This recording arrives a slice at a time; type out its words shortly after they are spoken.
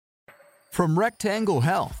From Rectangle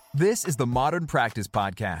Health, this is the Modern Practice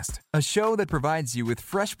Podcast, a show that provides you with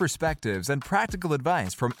fresh perspectives and practical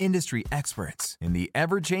advice from industry experts in the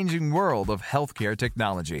ever-changing world of healthcare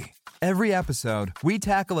technology. Every episode, we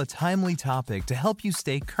tackle a timely topic to help you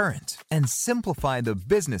stay current and simplify the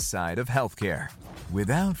business side of healthcare.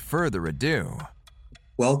 Without further ado,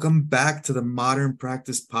 welcome back to the Modern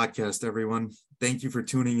Practice Podcast, everyone. Thank you for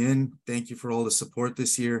tuning in. Thank you for all the support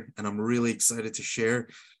this year, and I'm really excited to share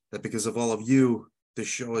that because of all of you, the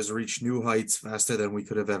show has reached new heights faster than we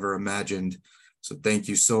could have ever imagined. So thank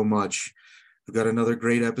you so much. We've got another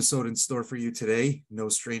great episode in store for you today. No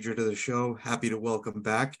stranger to the show. Happy to welcome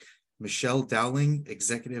back Michelle Dowling,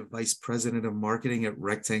 Executive Vice President of Marketing at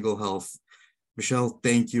Rectangle Health. Michelle,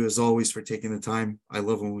 thank you as always for taking the time. I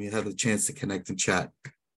love when we have a chance to connect and chat.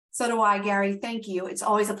 So do I, Gary. Thank you. It's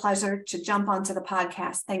always a pleasure to jump onto the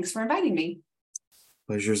podcast. Thanks for inviting me.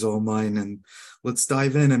 Pleasure's all mine. And let's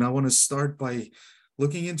dive in. And I want to start by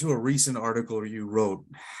looking into a recent article you wrote,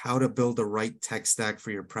 How to Build the Right Tech Stack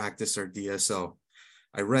for Your Practice or DSO.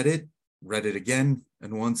 I read it again,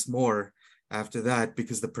 and once more after that,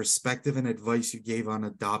 because the perspective and advice you gave on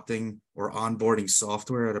adopting or onboarding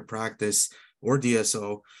software at a practice or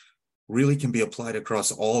DSO really can be applied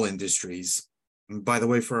across all industries. And by the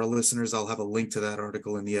way, for our listeners, I'll have a link to that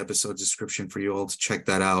article in the episode description for you all to check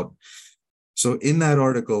that out. So in that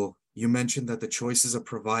article, you mentioned that the choices a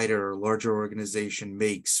provider or larger organization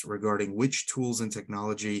makes regarding which tools and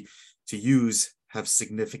technology to use have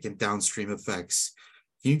significant downstream effects.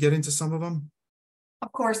 Can you get into some of them?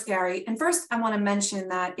 Of course, Gary. And first, I want to mention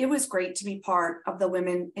that it was great to be part of the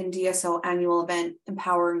Women in DSO annual event,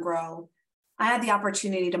 Empower and Grow. I had the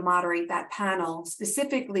opportunity to moderate that panel,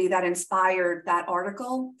 specifically that inspired that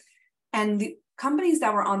article. And the companies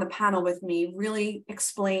that were on the panel with me really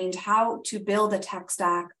explained how to build a tech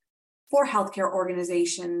stack for healthcare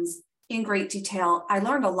organizations in great detail. I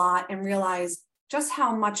learned a lot and realized just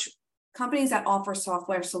how much companies that offer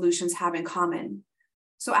software solutions have in common.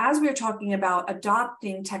 So as we're talking about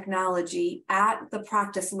adopting technology at the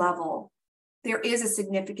practice level, there is a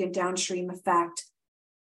significant downstream effect.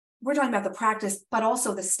 We're talking about the practice, but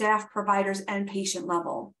also the staff, providers, and patient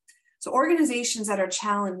level. So organizations that are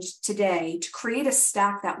challenged today to create a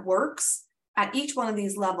stack that works at each one of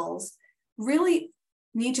these levels really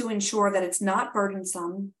need to ensure that it's not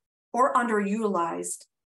burdensome or underutilized.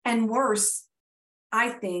 And worse, I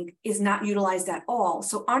think, is not utilized at all.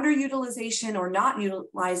 So underutilization or not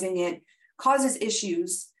utilizing it causes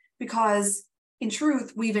issues because, in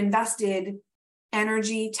truth, we've invested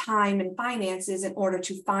energy, time, and finances in order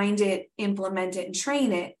to find it, implement it, and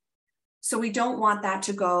train it. So we don't want that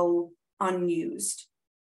to go unused.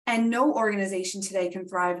 And no organization today can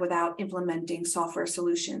thrive without implementing software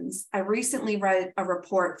solutions. I recently read a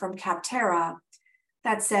report from Capterra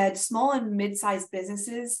that said small and mid-sized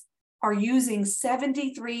businesses are using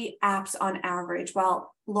 73 apps on average,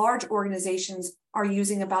 while large organizations are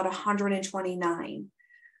using about 129.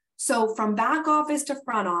 So from back office to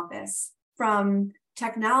front office, from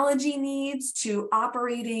technology needs to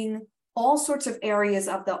operating all sorts of areas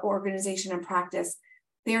of the organization and practice,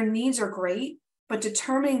 their needs are great, but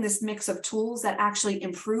determining this mix of tools that actually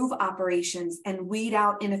improve operations and weed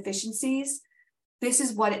out inefficiencies, this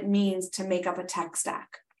is what it means to make up a tech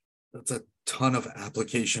stack. That's a ton of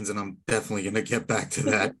applications, and I'm definitely going to get back to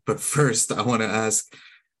that. But first, I want to ask,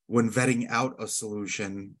 when vetting out a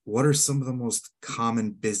solution, what are some of the most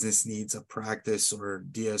common business needs a practice or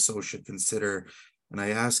DSO should consider? And I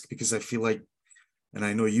ask because I feel like, and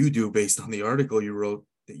I know you do based on the article you wrote,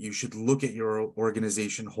 that you should look at your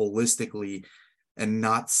organization holistically and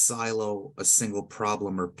not silo a single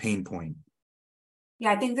problem or pain point.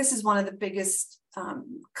 Yeah, I think this is one of the biggest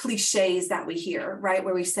cliches that we hear, right?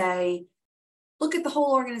 Where we say, look at the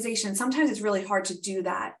whole organization. Sometimes it's really hard to do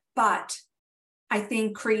that. But I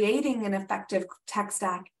think creating an effective tech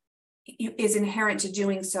stack is inherent to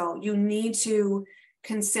doing so. You need to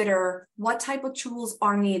consider what type of tools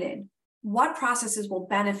are needed, what processes will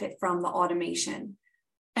benefit from the automation,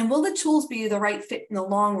 and will the tools be the right fit in the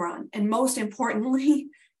long run? And most importantly,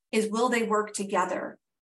 is will they work together?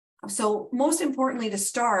 So most importantly, to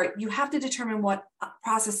start, you have to determine what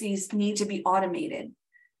processes need to be automated.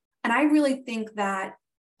 And I really think that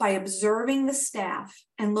by observing the staff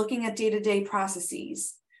and looking at day-to-day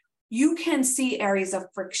processes, you can see areas of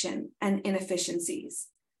friction and inefficiencies,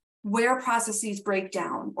 where processes break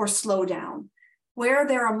down or slow down, where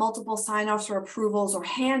there are multiple sign-offs or approvals or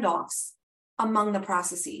handoffs among the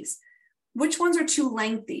processes. Which ones are too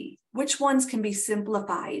lengthy? Which ones can be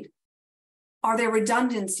simplified? Are there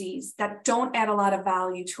redundancies that don't add a lot of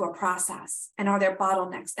value to a process? And are there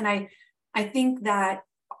bottlenecks? And I think that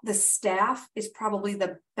the staff is probably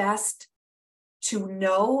the best to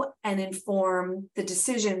know and inform the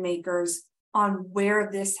decision makers on where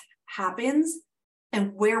this happens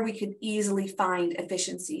and where we could easily find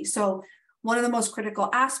efficiency. So one of the most critical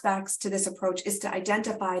aspects to this approach is to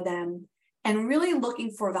identify them and really looking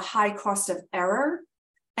for the high cost of error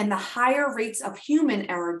and the higher rates of human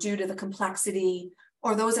error due to the complexity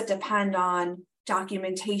or those that depend on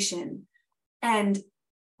documentation. And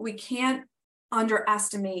we can't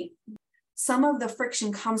underestimate some of the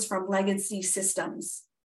friction comes from legacy systems.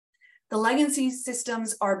 The legacy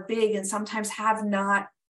systems are big and sometimes have not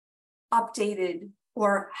updated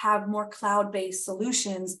or have more cloud-based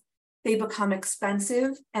solutions. They become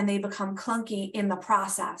expensive and they become clunky in the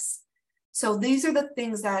process. So these are the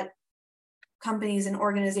things that companies and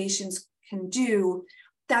organizations can do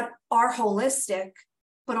that are holistic,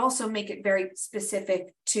 but also make it very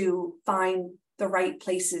specific to find the right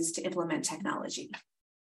places to implement technology.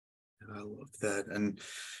 I love that. And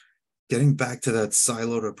getting back to that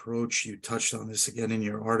siloed approach, you touched on this again in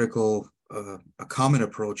your article. A common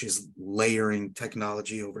approach is layering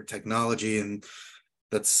technology over technology. And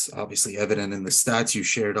that's obviously evident in the stats you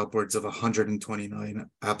shared, upwards of 129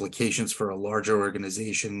 applications for a larger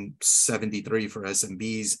organization, 73 for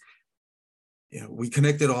SMBs. You know, we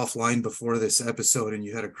connected offline before this episode and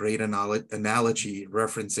you had a great analogy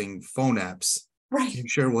referencing phone apps. Right. Can you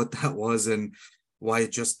share what that was and why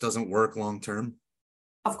it just doesn't work long term?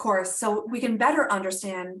 Of course. So we can better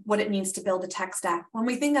understand what it means to build a tech stack when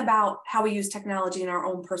we think about how we use technology in our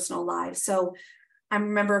own personal lives. So I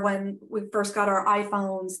remember when we first got our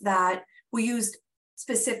iPhones that we used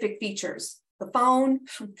specific features, the phone,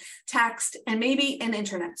 text, and maybe an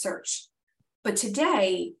internet search. But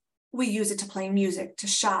today we use it to play music, to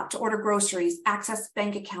shop, to order groceries, access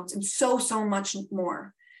bank accounts, and so much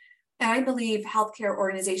more. And I believe healthcare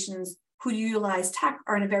organizations who utilize tech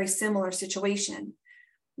are in a very similar situation,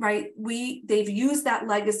 right? They've used that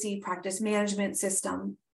legacy practice management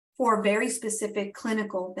system for very specific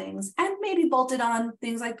clinical things and maybe bolted on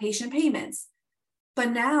things like patient payments.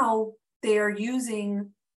 But now they're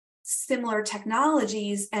using similar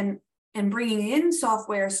technologies and bringing in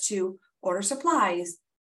softwares to order supplies,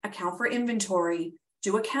 account for inventory,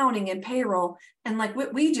 do accounting and payroll. And like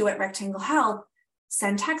what we do at Rectangle Health,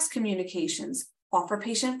 send text communications, offer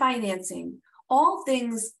patient financing, all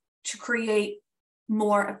things to create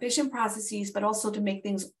more efficient processes, but also to make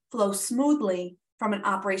things flow smoothly from an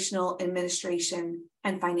operational, administration,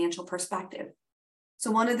 and financial perspective.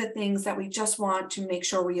 So one of the things that we just want to make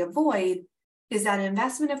sure we avoid is that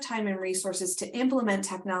investment of time and resources to implement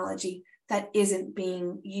technology that isn't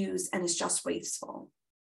being used and is just wasteful.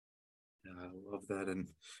 Yeah, I love that. And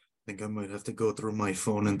I think I might have to go through my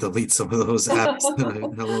phone and delete some of those apps that I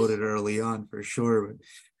downloaded early on for sure.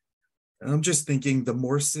 But I'm just thinking the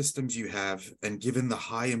more systems you have, and given the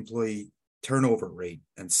high employee turnover rate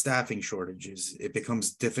and staffing shortages, it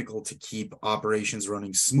becomes difficult to keep operations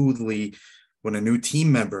running smoothly when a new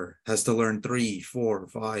team member has to learn 3, 4,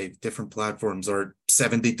 5 different platforms, or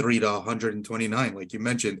 73 to 129, like you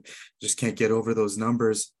mentioned. Just can't get over those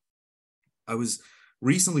numbers. I was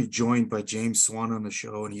recently joined by James Swan on the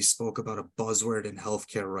show, and he spoke about a buzzword in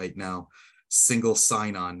healthcare right now: single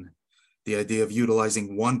sign-on. The idea of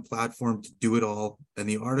utilizing one platform to do it all. And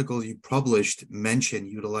the article you published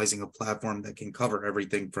mentioned utilizing a platform that can cover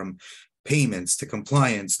everything from payments to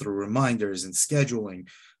compliance through reminders and scheduling,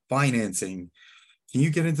 financing. Can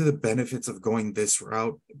you get into the benefits of going this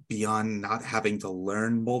route beyond not having to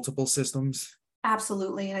learn multiple systems?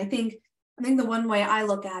 Absolutely. And I think the one way I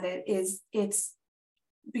look at it is it's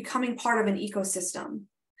becoming part of an ecosystem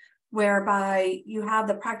whereby you have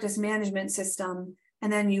the practice management system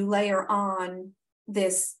and then you layer on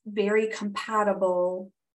this very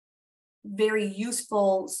compatible, very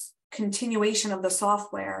useful continuation of the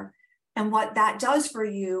software. And what that does for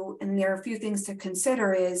you, and there are a few things to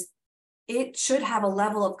consider, is it should have a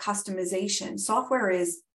level of customization. Software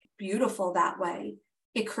is beautiful that way.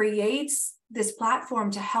 It creates this platform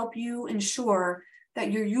to help you ensure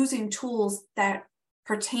that you're using tools that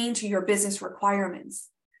pertain to your business requirements.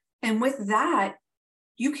 And with that,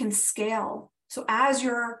 you can scale. So as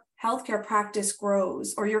your healthcare practice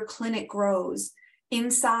grows or your clinic grows in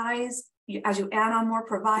size, as you add on more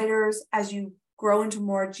providers, as you grow into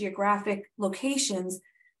more geographic locations,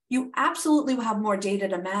 you absolutely will have more data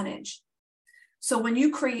to manage. So when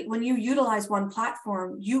you utilize one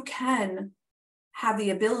platform, you can have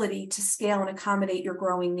the ability to scale and accommodate your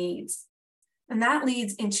growing needs. And that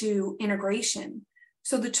leads into integration.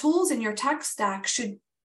 So the tools in your tech stack should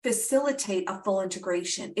facilitate a full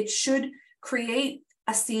integration. It should create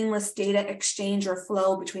a seamless data exchange or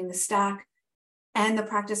flow between the stack and the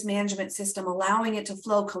practice management system, allowing it to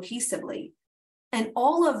flow cohesively. And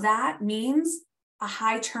all of that means a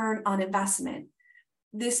high turn on investment.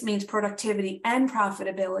 This means productivity and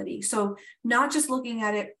profitability. So not just looking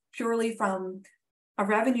at it purely from a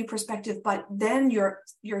revenue perspective, but then your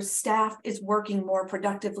staff is working more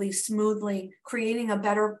productively, smoothly, creating a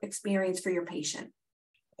better experience for your patient.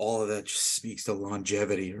 All of that just speaks to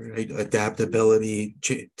longevity, right? Adaptability,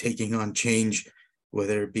 taking on change,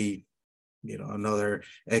 whether it be, another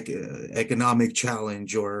economic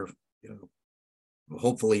challenge, or,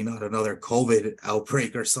 hopefully not another COVID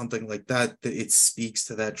outbreak or something like that. It speaks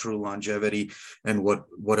to that true longevity and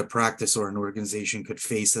what a practice or an organization could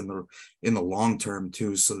face in the long term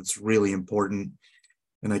too. So it's really important.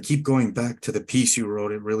 And I keep going back to the piece you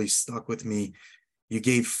wrote. It really stuck with me. You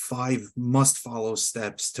gave 5 must-follow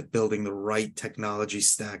steps to building the right technology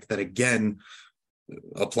stack that, again,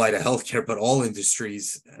 apply to healthcare, but all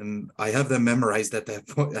industries. And I have them memorized at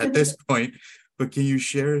this point. But can you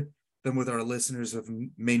share them with our listeners who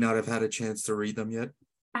may not have had a chance to read them yet?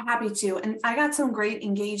 I'm happy to. And I got some great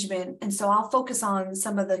engagement. And so I'll focus on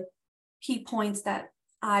some of the key points that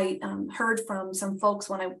I heard from some folks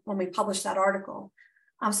when we published that article.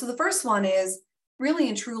 So the first one is really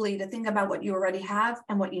and truly to think about what you already have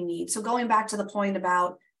and what you need. So going back to the point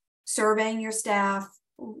about surveying your staff,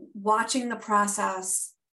 watching the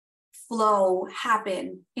process flow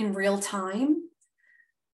happen in real time.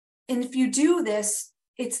 And if you do this,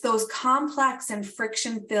 it's those complex and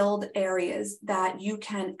friction-filled areas that you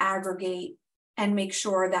can aggregate and make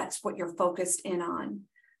sure that's what you're focused in on.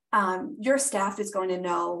 Your staff is going to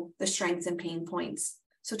know the strengths and pain points.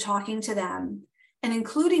 So talking to them and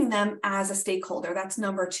including them as a stakeholder, that's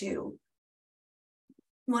number 2.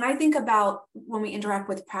 When I think about when we interact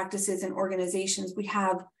with practices and organizations, we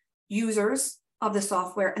have users of the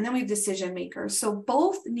software and then we have decision makers. So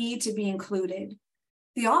both need to be included.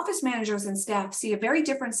 The office managers and staff see a very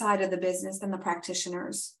different side of the business than the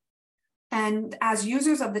practitioners. And as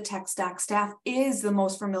users of the tech stack, staff is the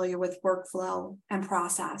most familiar with workflow and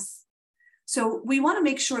process. So we want to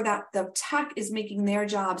make sure that the tech is making their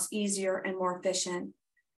jobs easier and more efficient.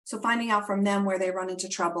 So finding out from them where they run into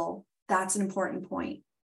trouble, that's an important point.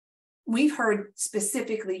 We've heard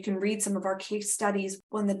specifically, you can read some of our case studies,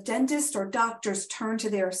 when the dentists or doctors turn to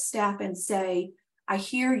their staff and say, I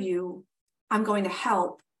hear you, I'm going to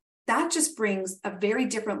help. That just brings a very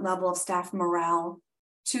different level of staff morale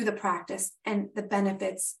to the practice, and the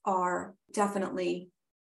benefits are definitely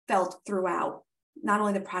felt throughout, not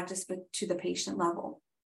only the practice, but to the patient level.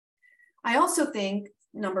 I also think,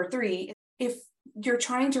 number 3, if you're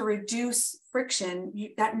trying to reduce friction,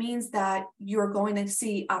 that means that you're going to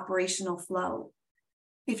see operational flow.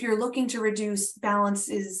 If you're looking to reduce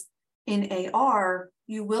balances in AR,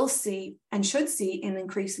 you will see and should see an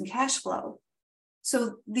increase in cash flow.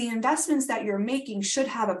 So the investments that you're making should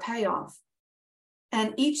have a payoff.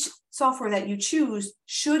 And each software that you choose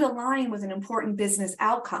should align with an important business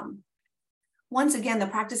outcome. Once again, the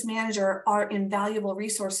practice manager are invaluable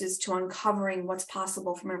resources to uncovering what's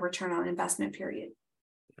possible from a return on investment period.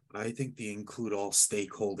 I think the include all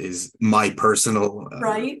stakeholders is my personal,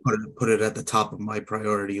 right? Put it at the top of my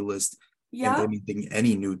priority list. Yeah. Implementing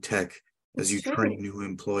any new tech as It's you true. train new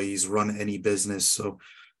employees, run any business. So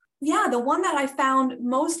yeah, the one that I found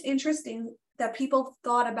most interesting that people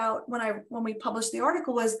thought about when we published the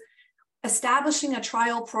article was establishing a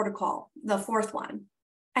trial protocol, the 4th one.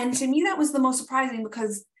 And to me, that was the most surprising,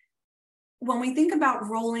 because when we think about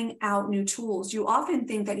rolling out new tools, you often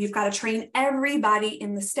think that you've got to train everybody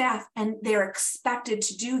in the staff, and they're expected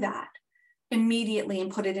to do that immediately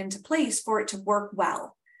and put it into place for it to work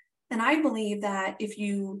well. And I believe that if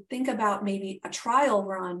you think about maybe a trial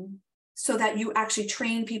run so that you actually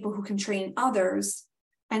train people who can train others,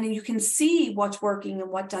 and then you can see what's working and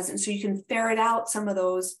what doesn't, so you can ferret out some of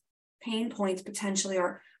those pain points potentially,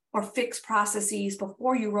 or fix processes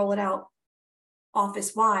before you roll it out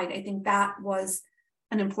office-wide. I think that was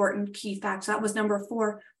an important key factor. That was number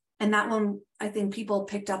 4. And that one, I think people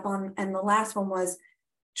picked up on. And the last one was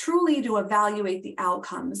truly to evaluate the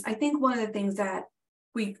outcomes. I think one of the things that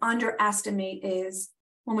we underestimate is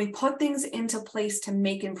when we put things into place to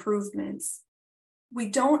make improvements, we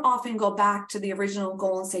don't often go back to the original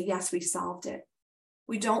goal and say, yes, we solved it.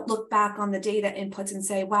 We don't look back on the data inputs and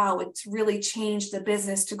say, wow, it's really changed the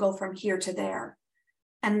business to go from here to there.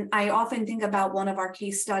 And I often think about one of our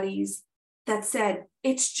case studies that said,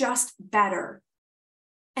 it's just better.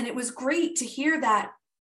 And it was great to hear that,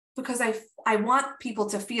 because I want people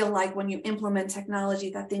to feel like when you implement technology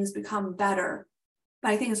that things become better.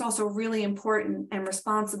 But I think it's also really important and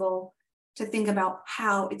responsible to think about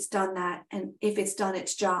how it's done that and if it's done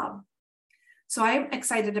its job. So I'm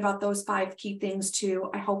excited about those 5 key things too.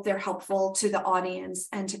 I hope they're helpful to the audience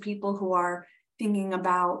and to people who are thinking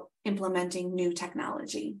about implementing new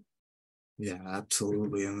technology. Yeah,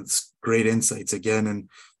 absolutely. And it's great insights again. And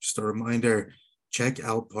just a reminder, check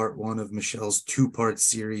out part 1 of Michelle's 2-part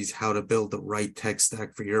series, How to Build the Right Tech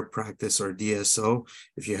Stack for Your Practice or DSO.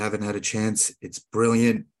 If you haven't had a chance, it's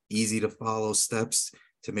brilliant, easy to follow steps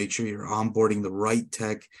to make sure you're onboarding the right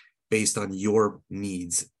tech based on your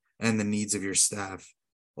needs and the needs of your staff.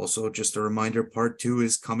 Also, just a reminder, part 2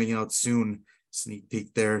 is coming out soon. Sneak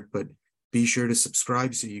peek there, but be sure to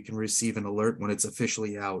subscribe so you can receive an alert when it's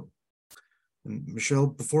officially out. And Michelle,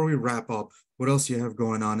 before we wrap up, what else do you have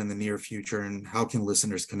going on in the near future, and how can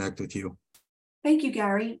listeners connect with you? Thank you,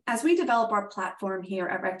 Gary. As we develop our platform here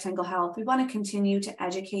at Rectangle Health, we want to continue to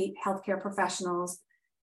educate healthcare professionals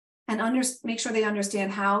and make sure they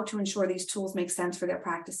understand how to ensure these tools make sense for their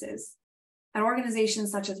practices. At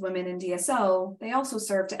organizations such as Women in DSO, they also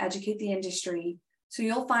serve to educate the industry. So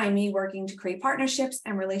you'll find me working to create partnerships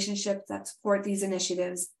and relationships that support these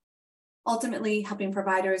initiatives, ultimately helping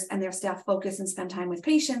providers and their staff focus and spend time with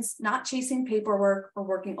patients, not chasing paperwork or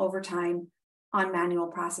working overtime on manual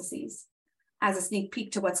processes. As a sneak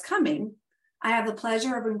peek to what's coming, I have the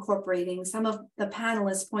pleasure of incorporating some of the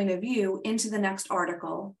panelists' point of view into the next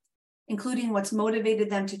article, including what's motivated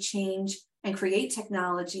them to change and create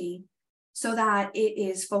technology so that it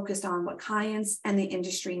is focused on what clients and the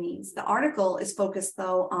industry needs. The article is focused,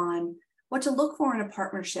 though, on what to look for in a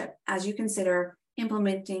partnership as you consider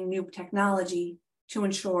implementing new technology to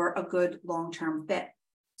ensure a good long-term fit.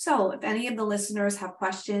 So if any of the listeners have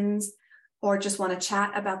questions or just want to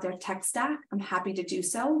chat about their tech stack, I'm happy to do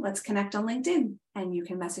so. Let's connect on LinkedIn and you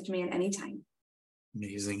can message me at any time.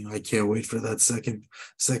 Amazing. I can't wait for that second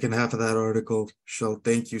half of that article. Michelle,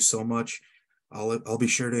 thank you so much. I'll be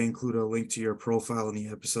sure to include a link to your profile in the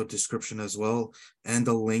episode description as well, and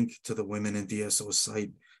a link to the Women in DSO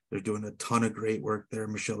site. They're doing a ton of great work there.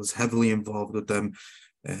 Michelle is heavily involved with them,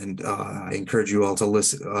 and I encourage you all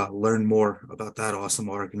to learn more about that awesome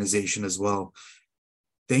organization as well.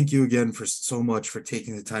 Thank you again so much for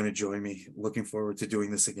taking the time to join me. Looking forward to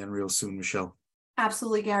doing this again real soon, Michelle.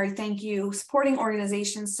 Absolutely, Gary. Thank you. Supporting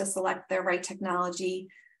organizations to select their right technology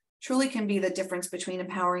truly can be the difference between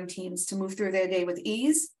empowering teams to move through their day with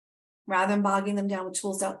ease rather than bogging them down with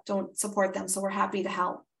tools that don't support them. So we're happy to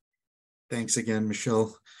help. Thanks again,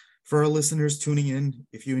 Michelle. For our listeners tuning in,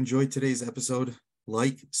 if you enjoyed today's episode,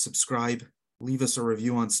 like, subscribe, leave us a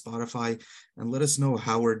review on Spotify, and let us know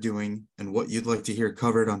how we're doing and what you'd like to hear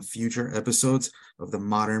covered on future episodes of the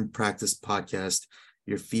Modern Practice Podcast.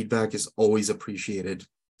 Your feedback is always appreciated.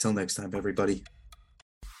 Till next time, everybody.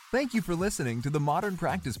 Thank you for listening to the Modern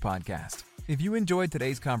Practice Podcast. If you enjoyed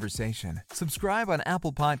today's conversation, subscribe on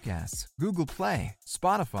Apple Podcasts, Google Play,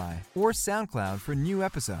 Spotify, or SoundCloud for new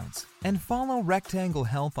episodes. And follow Rectangle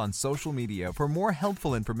Health on social media for more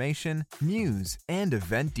helpful information, news, and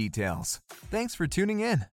event details. Thanks for tuning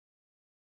in.